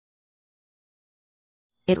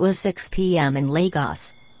It was 6 p.m. in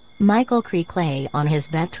Lagos. Michael Creek lay on his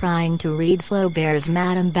bed trying to read Flaubert's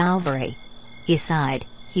Madame Bovary. He sighed,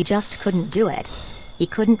 he just couldn't do it. He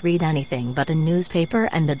couldn't read anything but the newspaper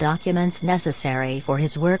and the documents necessary for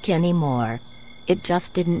his work anymore. It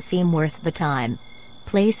just didn't seem worth the time.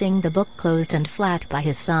 Placing the book closed and flat by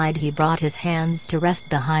his side, he brought his hands to rest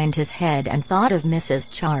behind his head and thought of Mrs.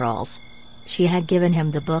 Charles. She had given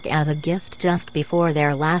him the book as a gift just before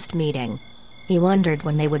their last meeting. He wondered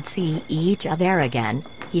when they would see each other again.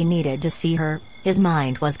 He needed to see her. His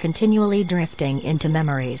mind was continually drifting into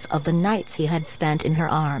memories of the nights he had spent in her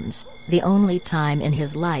arms, the only time in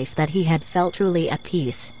his life that he had felt truly at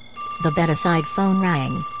peace. The bedside phone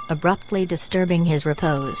rang, abruptly disturbing his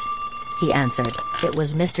repose. He answered. It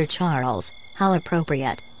was Mr. Charles. How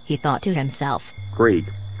appropriate, he thought to himself. Creek,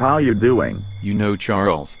 how you doing? You know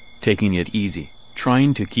Charles, taking it easy,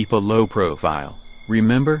 trying to keep a low profile,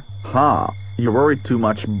 remember? You worry too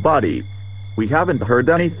much, buddy. We haven't heard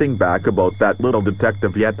anything back about that little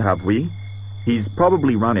detective yet, have we? He's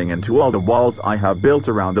probably running into all the walls I have built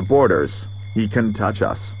around the borders. He can touch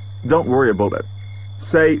us. Don't worry about it.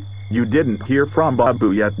 Say, you didn't hear from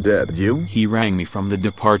Babu yet, did you? He rang me from the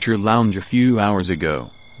departure lounge a few hours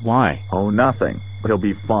ago. Why? Oh, nothing. He'll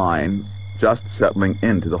be fine. Just settling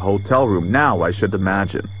into the hotel room now, I should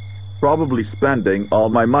imagine. Probably spending all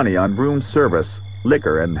my money on room service,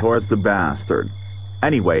 liquor, and whores the bastard.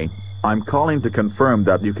 Anyway, I'm calling to confirm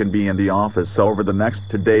that you can be in the office over the next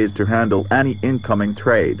 2 days to handle any incoming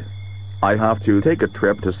trade. I have to take a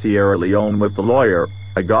trip to Sierra Leone with the lawyer,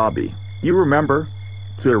 Agabi. You remember?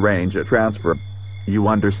 To arrange a transfer. You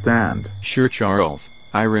understand? Sure, Charles,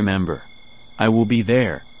 I remember. I will be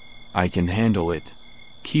there. I can handle it.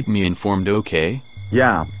 Keep me informed, okay?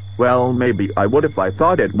 Yeah, well, maybe I would if I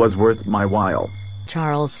thought it was worth my while.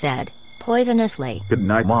 Charles said, poisonously. Good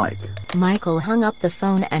night, Mike. Michael hung up the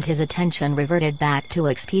phone and his attention reverted back to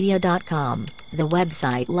Expedia.com, the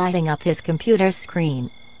website lighting up his computer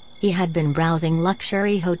screen. He had been browsing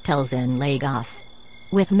luxury hotels in Lagos.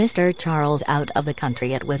 With Mr. Charles out of the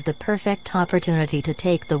country, it was the perfect opportunity to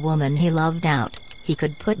take the woman he loved out. He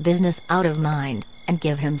could put business out of mind, and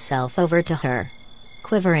give himself over to her.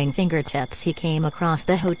 Quivering fingertips, he came across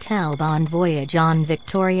the Hotel Bon Voyage on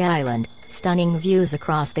Victoria Island, stunning views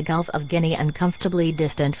across the Gulf of Guinea and comfortably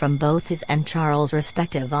distant from both his and Charles'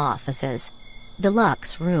 respective offices.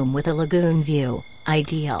 Deluxe room with a lagoon view,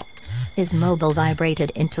 ideal. His mobile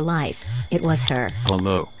vibrated into life. It was her.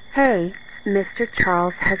 Hello. Hey, Mr.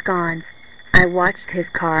 Charles has gone. I watched his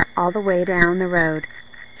car all the way down the road.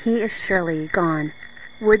 He is surely gone.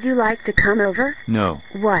 Would you like to come over? No.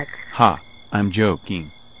 What? I'm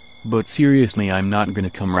joking. But seriously, I'm not gonna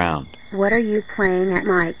come round. What are you playing at,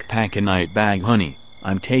 Mike? Pack a night bag, honey.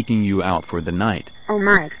 I'm taking you out for the night. Oh,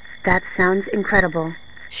 Mike, that sounds incredible.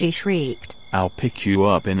 She shrieked. I'll pick you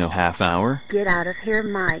up in a half hour. Get out of here,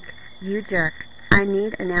 Mike, you jerk. I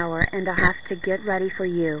need an hour and a half to get ready for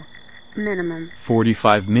you. Minimum.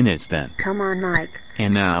 45 minutes then. Come on, Mike.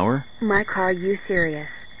 An hour? Mike, are you serious?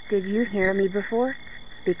 Did you hear me before?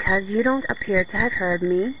 Because you don't appear to have heard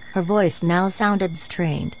me. Her voice now sounded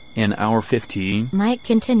strained. An hour 15? Mike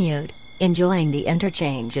continued, enjoying the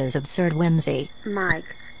interchange's absurd whimsy. Mike,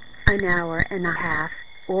 an hour and a half,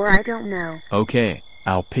 or I don't know. Okay,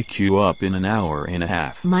 I'll pick you up in an hour and a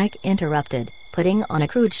half. Mike interrupted, putting on a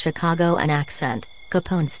crude Chicagoan accent,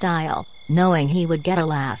 Capone style, knowing he would get a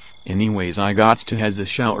laugh. Anyways, I gots to has a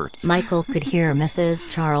shower. Michael could hear Mrs.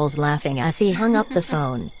 Charles laughing as he hung up the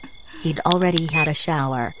phone. He'd already had a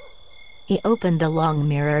shower. He opened the long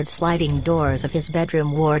mirrored sliding doors of his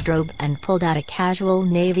bedroom wardrobe and pulled out a casual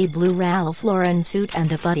navy blue Ralph Lauren suit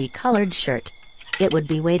and a buddy-colored shirt. It would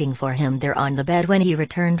be waiting for him there on the bed when he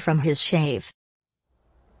returned from his shave.